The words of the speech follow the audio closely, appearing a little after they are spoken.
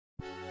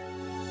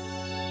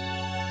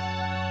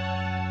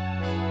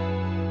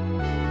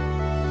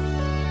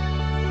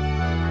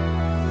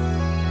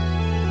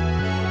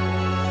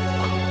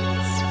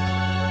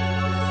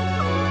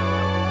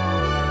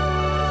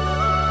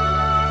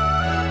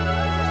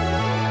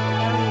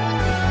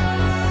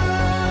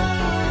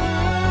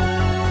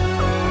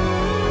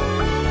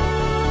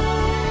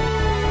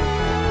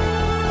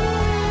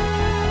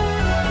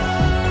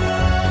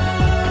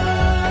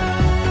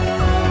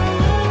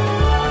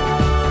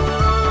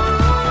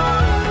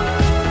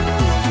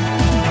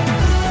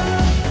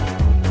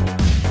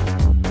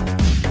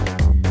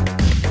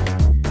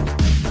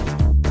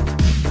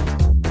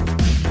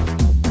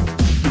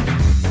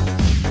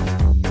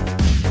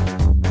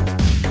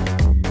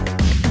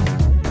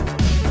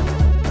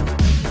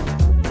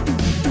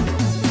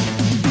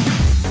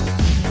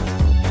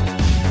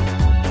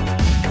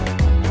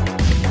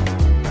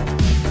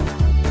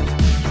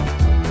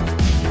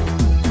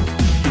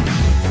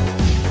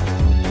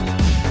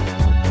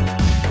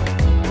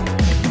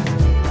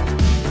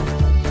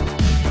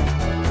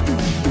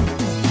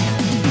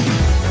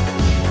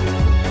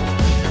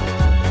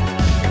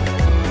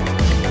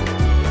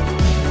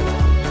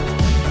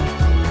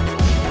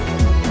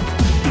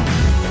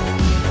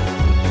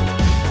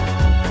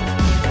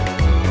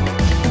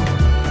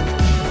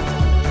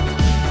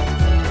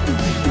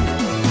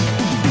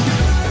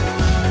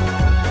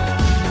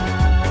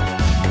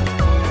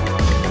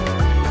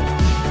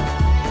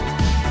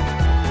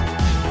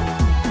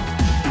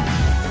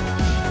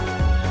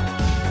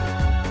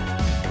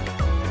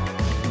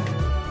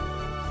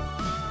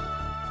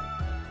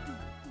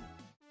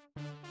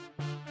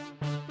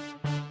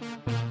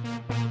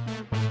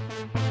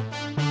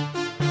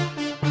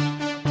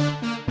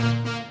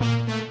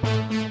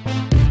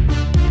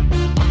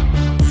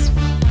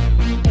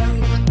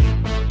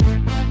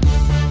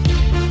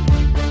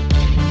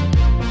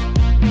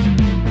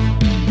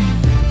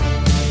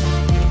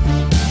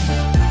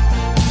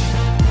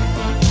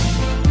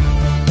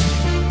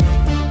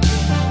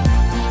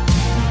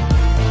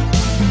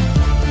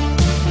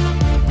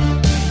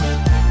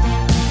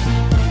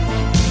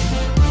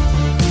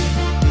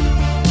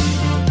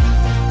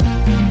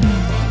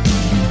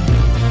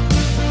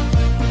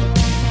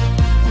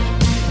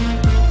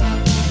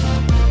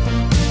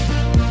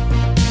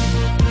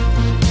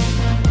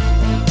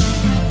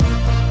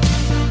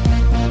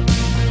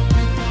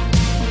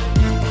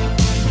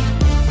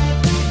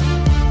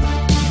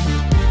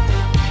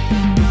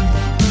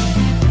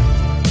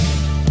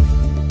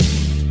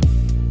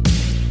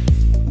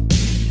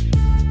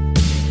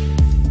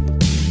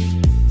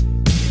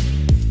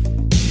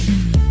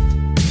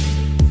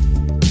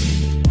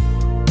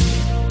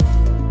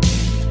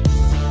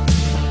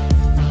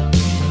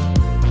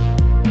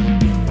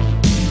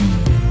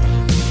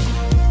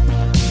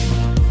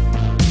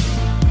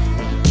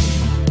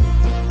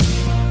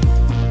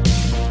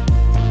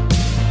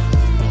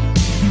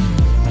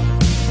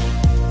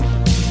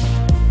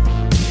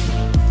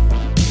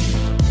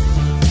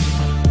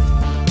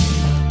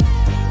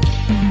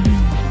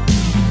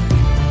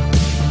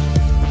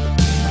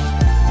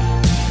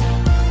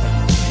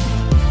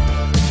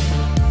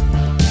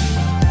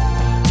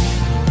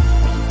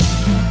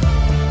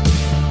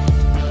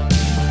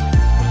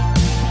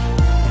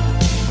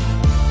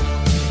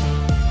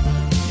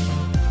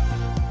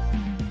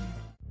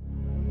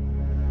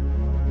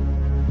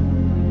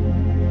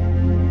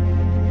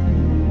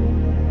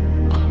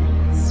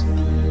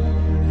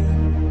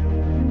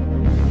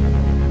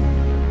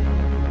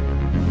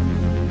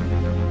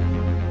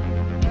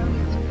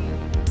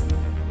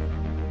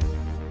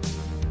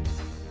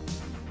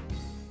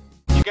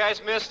guys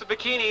missed the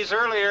bikinis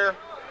earlier.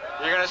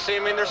 You're going to see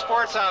them in their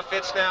sports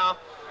outfits now.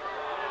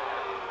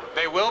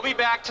 They will be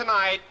back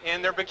tonight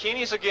in their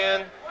bikinis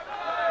again.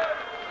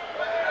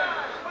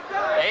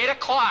 8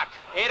 o'clock.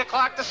 8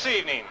 o'clock this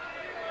evening.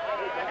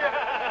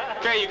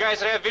 Okay, you guys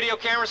that have video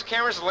cameras,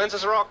 the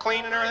lenses are all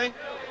clean and everything?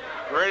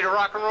 Ready to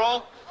rock and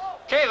roll?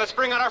 Okay, let's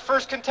bring out our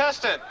first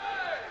contestant.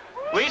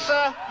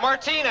 Lisa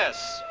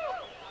Martinez.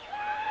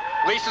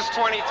 Lisa's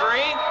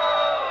 23.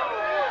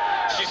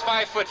 She's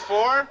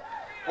 5'4",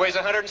 weighs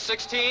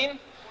 116,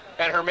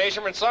 and her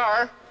measurements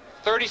are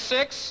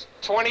 36,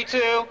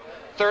 22,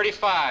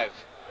 35.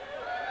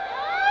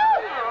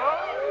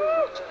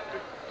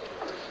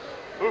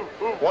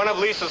 One of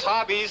Lisa's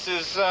hobbies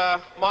is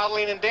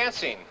modeling and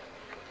dancing.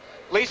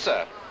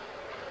 Lisa,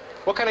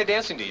 what kind of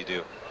dancing do you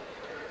do?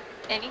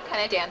 Any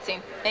kind of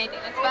dancing. Anything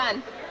that's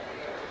fun.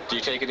 Do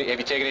you take any, have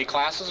you taken any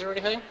classes or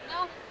anything?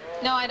 No.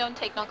 No, I don't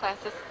take no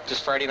classes.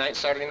 Just Friday night,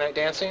 Saturday night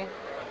dancing?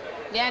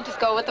 Yeah, just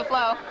go with the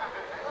flow.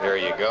 There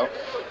you go.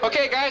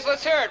 Okay, guys,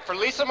 let's hear it for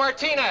Lisa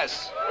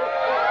Martinez.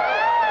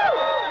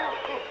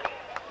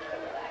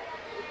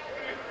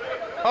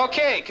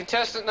 Okay,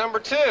 contestant number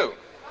 2.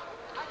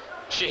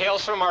 She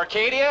hails from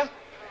Arcadia,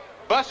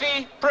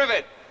 Buffy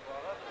Privot.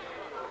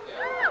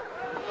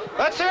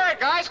 Let's hear it,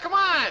 guys, come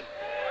on.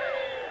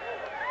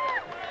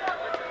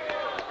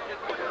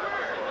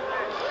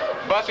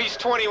 Buffy's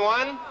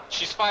 21,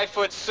 she's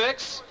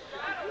 5'6".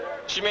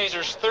 She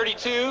measures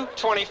 32,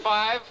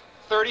 25,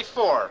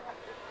 34.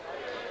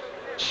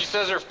 She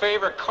says her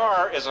favorite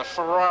car is a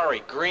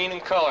Ferrari, green in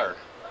color.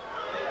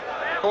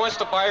 Who wants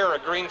to buy her a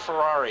green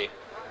Ferrari?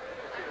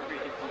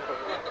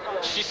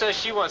 She says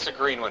she wants a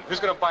green one.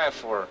 Who's going to buy it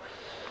for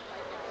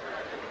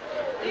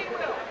her?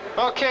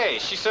 Okay,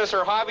 she says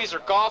her hobbies are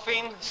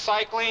golfing,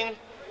 cycling,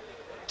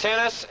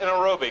 tennis, and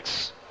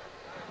aerobics.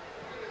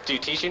 Do you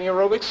teach any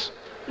aerobics?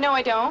 No,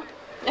 I don't.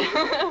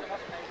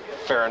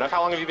 Fair enough.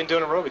 How long have you been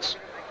doing aerobics?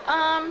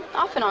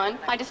 Off and on.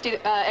 I just do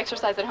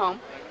exercise at home.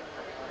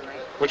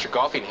 What's your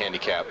golfing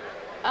handicap?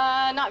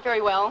 Not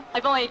very well.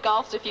 I've only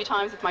golfed a few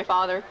times with my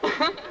father.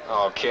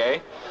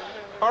 Okay.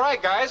 All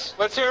right, guys,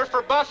 let's hear it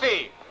for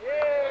Buffy.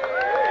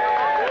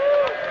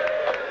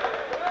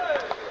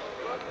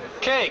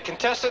 Okay,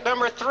 contestant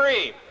number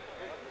 3.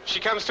 She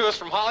comes to us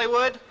from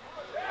Hollywood.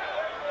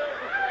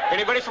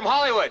 Anybody from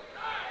Hollywood?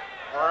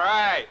 All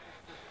right.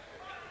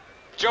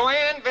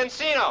 Joanne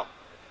Vinceno.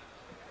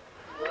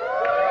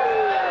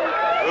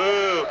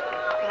 Ooh.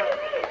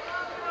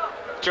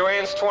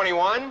 Joanne's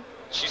 21.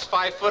 She's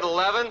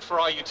 5'11" for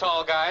all you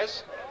tall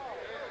guys.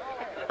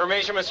 Her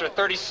measurements are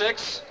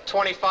 36,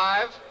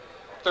 25,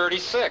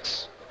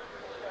 36.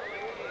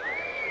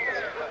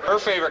 Her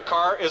favorite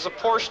car is a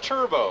Porsche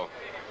Turbo.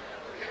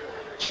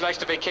 She likes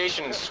to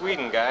vacation in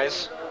Sweden,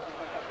 guys.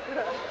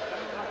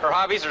 Her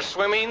hobbies are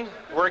swimming,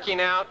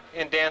 working out,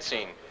 and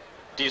dancing.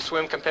 Do you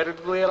swim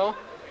competitively at all?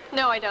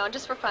 No, I don't.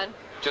 Just for fun.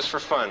 Just for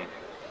fun.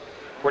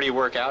 Where do you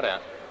work out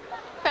at?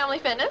 Family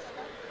Fitness.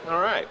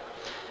 All right.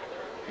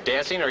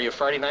 Dancing, are you a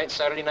Friday night,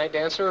 Saturday night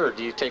dancer, or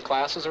do you take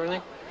classes or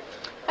anything?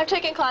 I've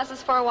taken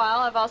classes for a while.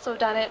 I've also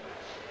done it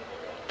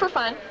for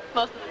fun,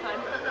 most of the time.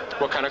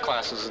 What kind of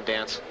classes in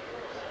dance?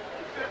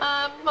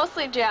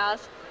 Mostly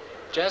jazz.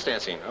 Jazz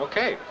dancing.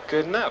 Okay,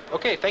 good enough.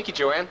 Okay, thank you,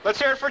 Joanne. Let's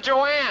hear it for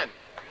Joanne.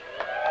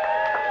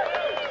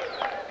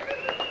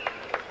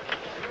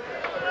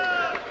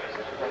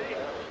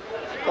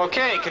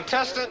 Okay,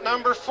 contestant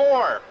number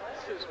 4.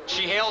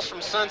 She hails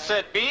from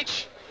Sunset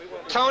Beach,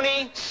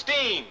 Toni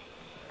Steam.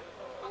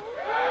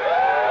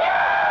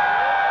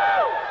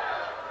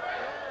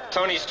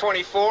 Toni's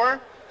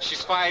 24.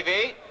 She's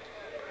 5'8".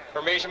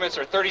 Her measurements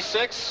are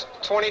 36,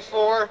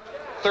 24,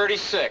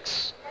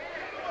 36.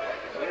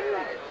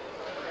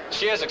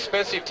 She has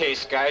expensive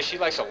taste, guys. She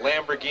likes a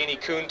Lamborghini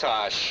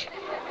Countach.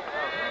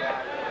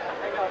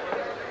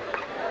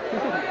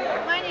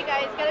 Come on, you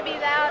guys, gotta be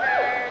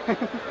louder.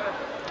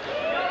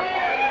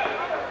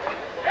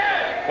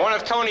 One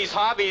of Toni's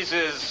hobbies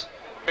is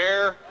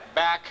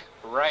bareback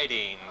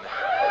riding.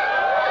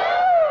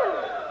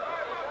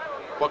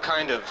 What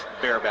kind of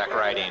bareback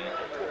riding?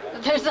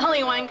 There's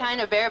only one kind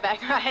of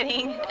bareback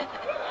riding.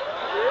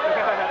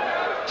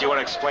 Do you want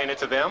to explain it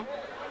to them?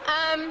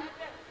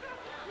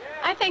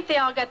 I think they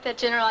all got the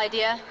general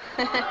idea.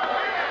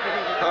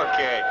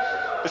 Okay.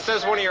 It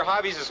says one of your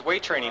hobbies is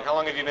weight training. How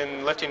long have you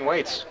been lifting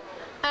weights?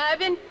 I've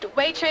been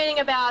weight training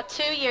about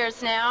 2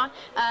 years now.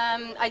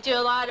 I do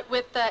a lot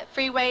with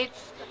free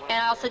weights,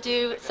 and I also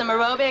do some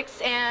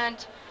aerobics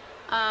and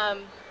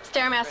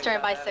Stairmaster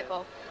and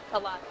bicycle a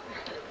lot.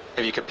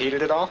 Have you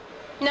competed at all?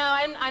 No,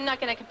 I'm not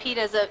going to compete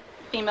as a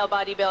female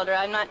bodybuilder.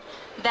 I'm not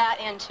that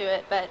into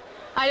it, but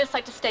I just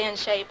like to stay in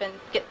shape and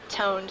get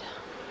toned.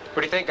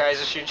 What do you think, guys?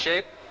 Is she in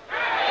shape?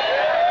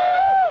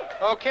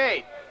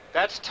 Okay,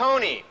 that's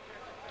Toni.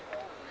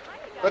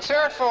 Let's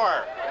hear it for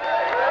her.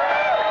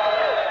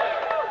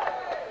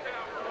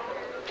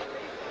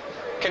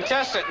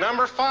 Contestant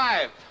number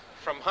 5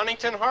 from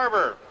Huntington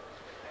Harbor,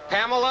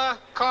 Pamela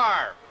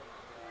Carr.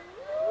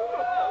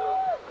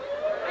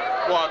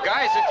 Well,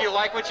 guys, if you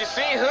like what you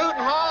see, hoot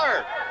and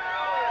holler.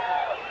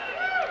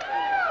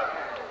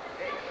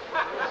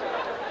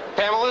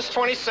 Pamela's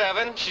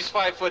 27. She's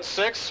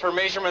 5'6". Her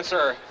measurements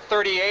are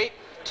 38,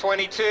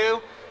 22,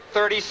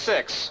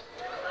 36.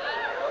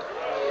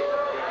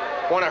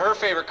 One of her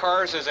favorite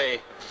cars is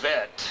a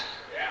Vet.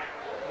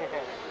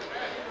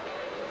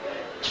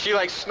 She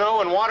likes snow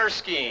and water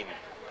skiing.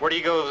 Where do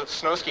you go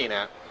snow skiing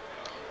at?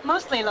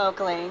 Mostly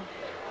locally.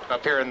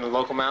 Up here in the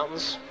local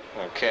mountains?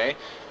 Okay.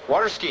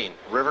 Water skiing,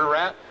 river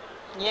rat?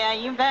 Yeah,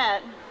 you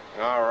bet.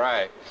 All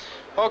right.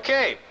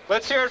 Okay,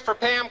 let's hear it for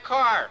Pam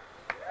Carr.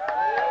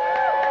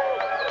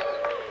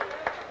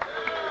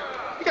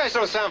 You guys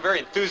don't sound very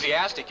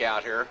enthusiastic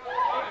out here.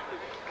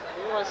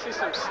 We want to see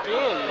some skiing,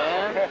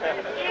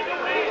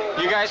 man.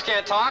 You guys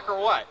can't talk or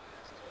what?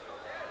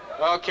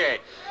 Okay.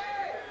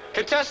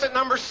 Contestant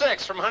number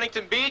 6 from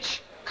Huntington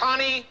Beach,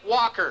 Connie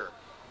Walker.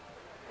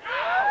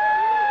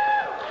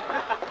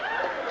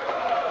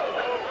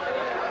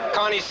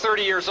 Connie's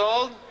 30 years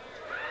old.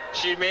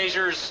 She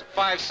measures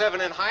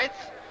 5'7" in height.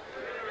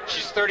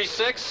 She's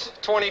 36,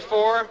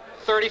 24,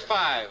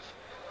 35.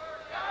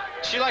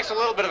 She likes a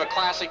little bit of a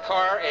classic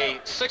car, a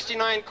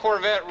 69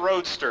 Corvette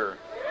Roadster.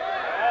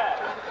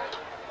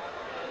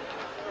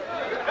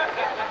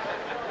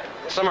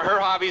 Some of her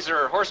hobbies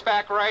are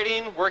horseback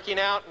riding, working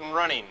out, and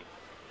running.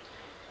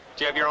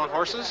 Do you have your own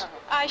horses?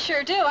 I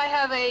sure do. I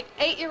have a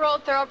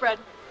 8-year-old thoroughbred.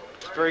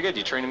 Very good.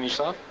 Do you train them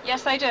yourself?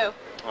 Yes, I do.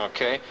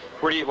 Okay.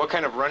 What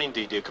kind of running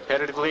do you do?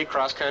 Competitively,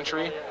 cross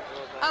country?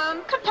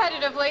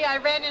 Competitively, I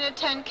ran in a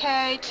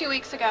 10K 2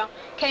 weeks ago.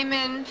 Came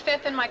in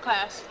 5th in my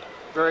class.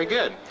 Very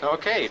good.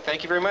 Okay.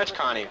 Thank you very much,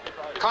 Connie.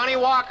 Connie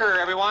Walker,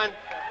 everyone.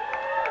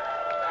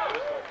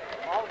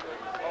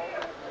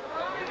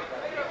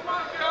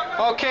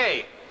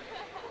 Okay.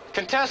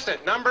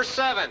 Contestant number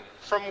 7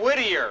 from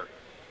Whittier,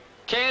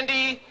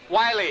 Candy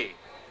Wiley.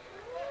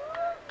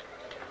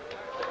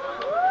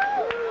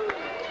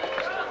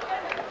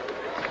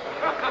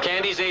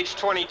 Candy's age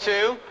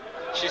 22.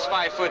 She's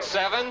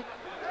 5'7".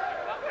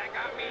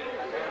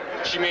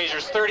 She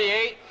measures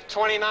 38,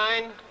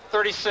 29,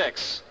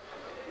 36.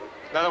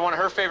 Another one of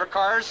her favorite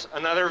cars,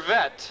 another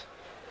Vet.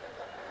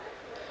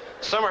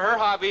 Some of her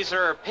hobbies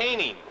are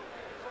painting.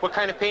 What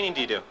kind of painting do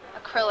you do?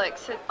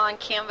 Acrylics on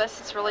canvas.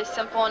 It's really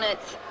simple, and it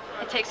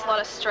takes a lot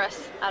of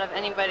stress out of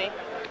anybody.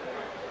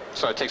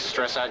 So it takes the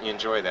stress out and you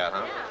enjoy that,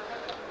 huh?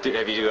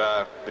 Have you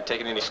been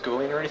taking any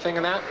schooling or anything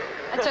in that?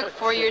 I took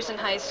 4 years in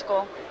high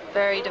school.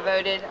 Very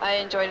devoted. I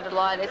enjoyed it a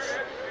lot. It's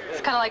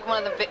kind of like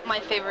one of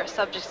my favorite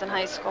subjects in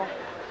high school.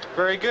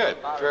 Very good.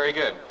 Very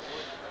good.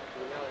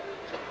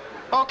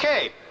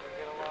 Okay.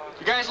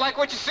 You guys like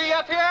what you see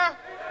up here?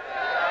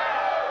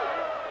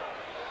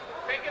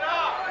 Take it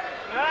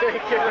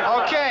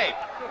off. Okay.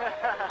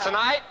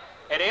 Tonight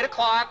at 8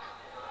 o'clock,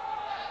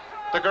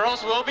 the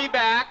girls will be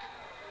back.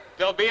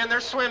 They'll be in their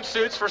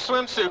swimsuits for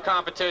swimsuit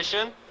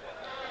competition.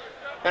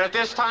 And at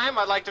this time,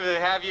 I'd like to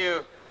have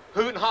you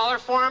hoot and holler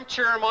for them,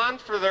 cheer them on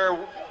for their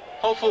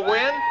hopeful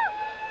win.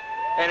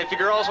 And if you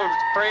girls would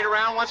parade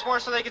around once more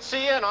so they can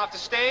see you and off the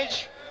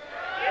stage.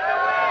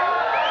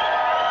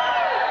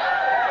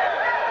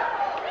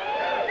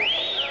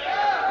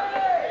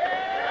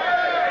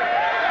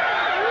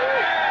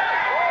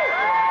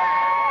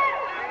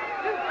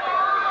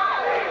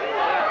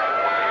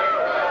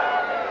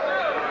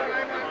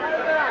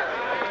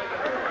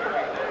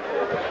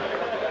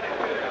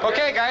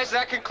 Okay, guys,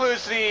 that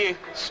concludes the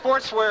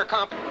sportswear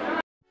competition.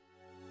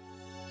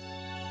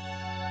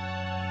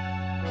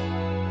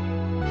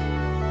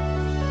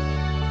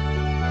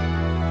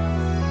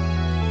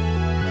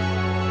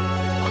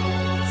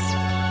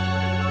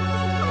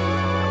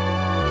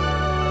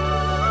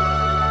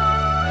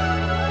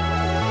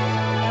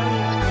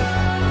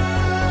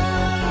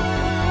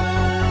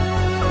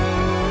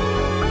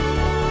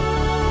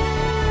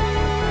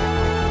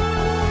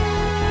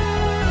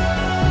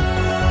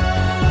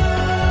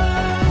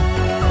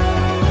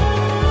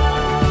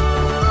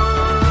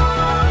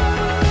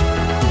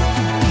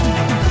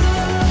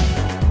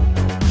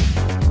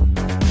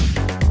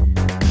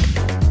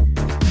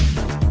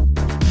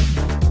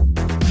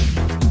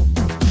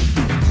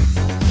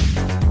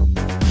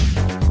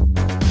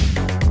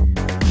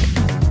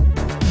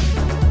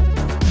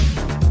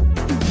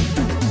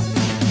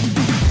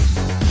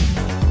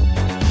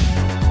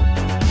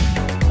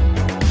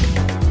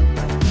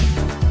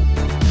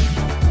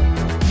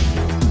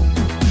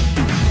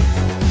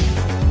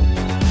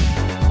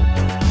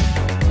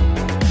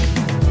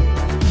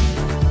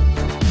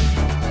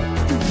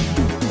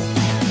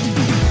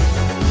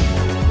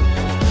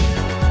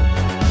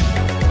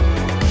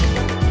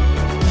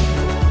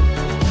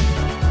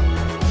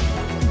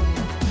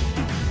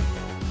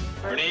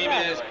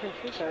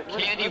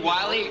 Candy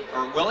Wiley,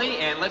 or Willie,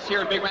 and let's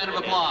hear a big round of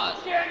applause.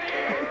 Why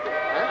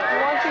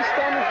don't you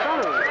stand in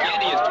front of me?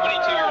 Candy is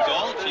 22 years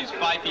old. She's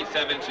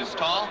 5'7"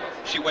 tall.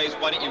 She weighs,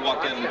 why don't you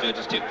walk down to the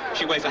judges too?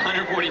 She weighs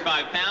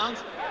 145 pounds.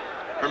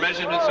 Her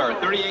measurements are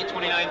 38,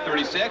 29,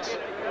 36.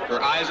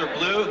 Her eyes are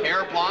blue,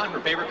 hair blonde.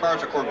 Her favorite car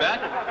is a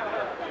Corvette.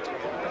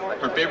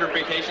 Her favorite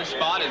vacation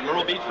spot is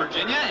Myrtle Beach,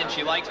 Virginia, and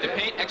she likes to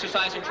paint,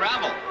 exercise, and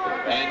travel.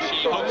 And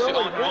she hopes to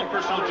own her own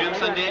personal gym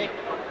someday.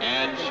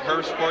 And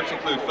her sports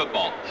include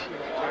football.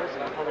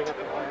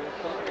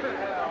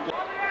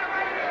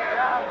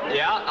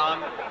 Yeah,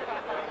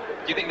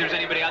 do you think there's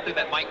anybody out there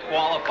that might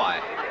qualify?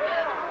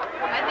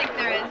 I think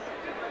there is.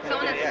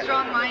 Someone that's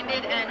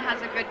strong-minded and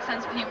has a good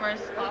sense of humor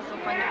is also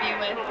fun to be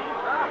with.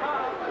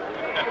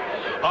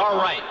 All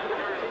right.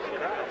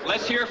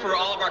 Let's hear for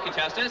all of our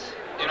contestants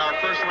in our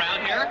first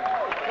round here.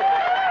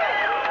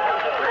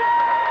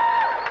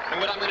 And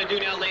what I'm going to do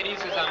now, ladies,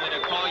 is I'm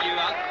going to call you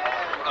up.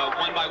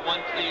 One by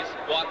one, please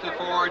walk to the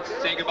forwards,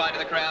 say goodbye to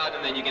the crowd,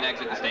 and then you can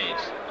exit the stage.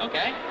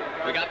 Okay?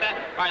 We got that?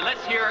 All right,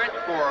 let's hear it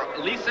for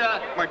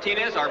Lisa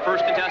Martinez, our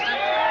first contestant.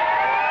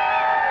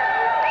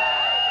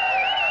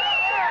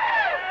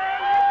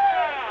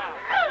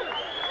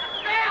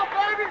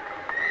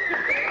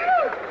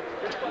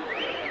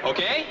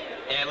 Okay,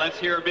 and let's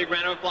hear a big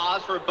round of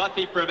applause for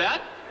Buffy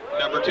Privot,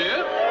 number 2.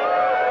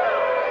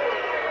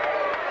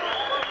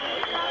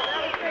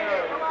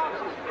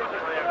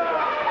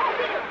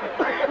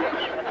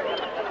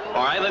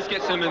 All right, let's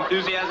get some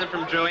enthusiasm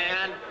from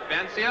Joanne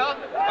Vinceno,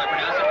 if I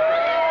pronounce it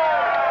correctly.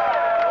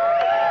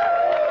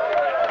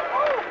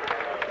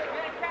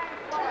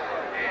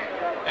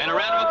 And a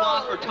round of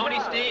applause for Toni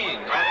Steam,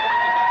 our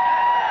fourth contestant.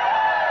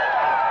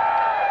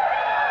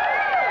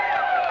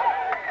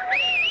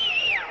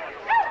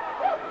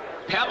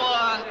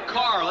 Pamela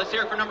Carr, let's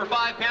hear it for number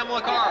 5,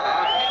 Pamela Carr,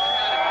 our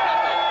patriotic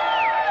contestant.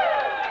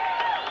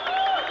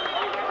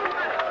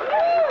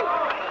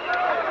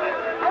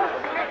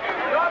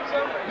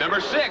 Number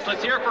 6,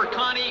 let's hear it for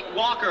Connie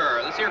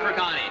Walker. Let's hear it for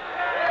Connie.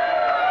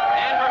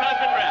 And her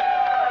husband, Rick.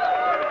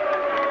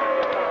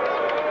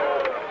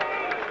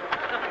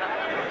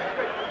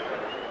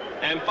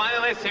 And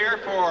finally, let's hear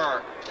it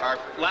for our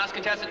last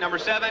contestant, number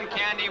 7,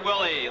 Candy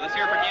Wiley. Let's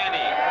hear it for Candy.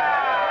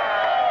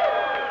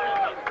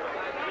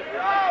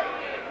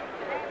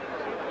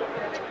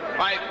 All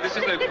right, this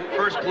is the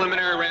first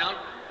preliminary round.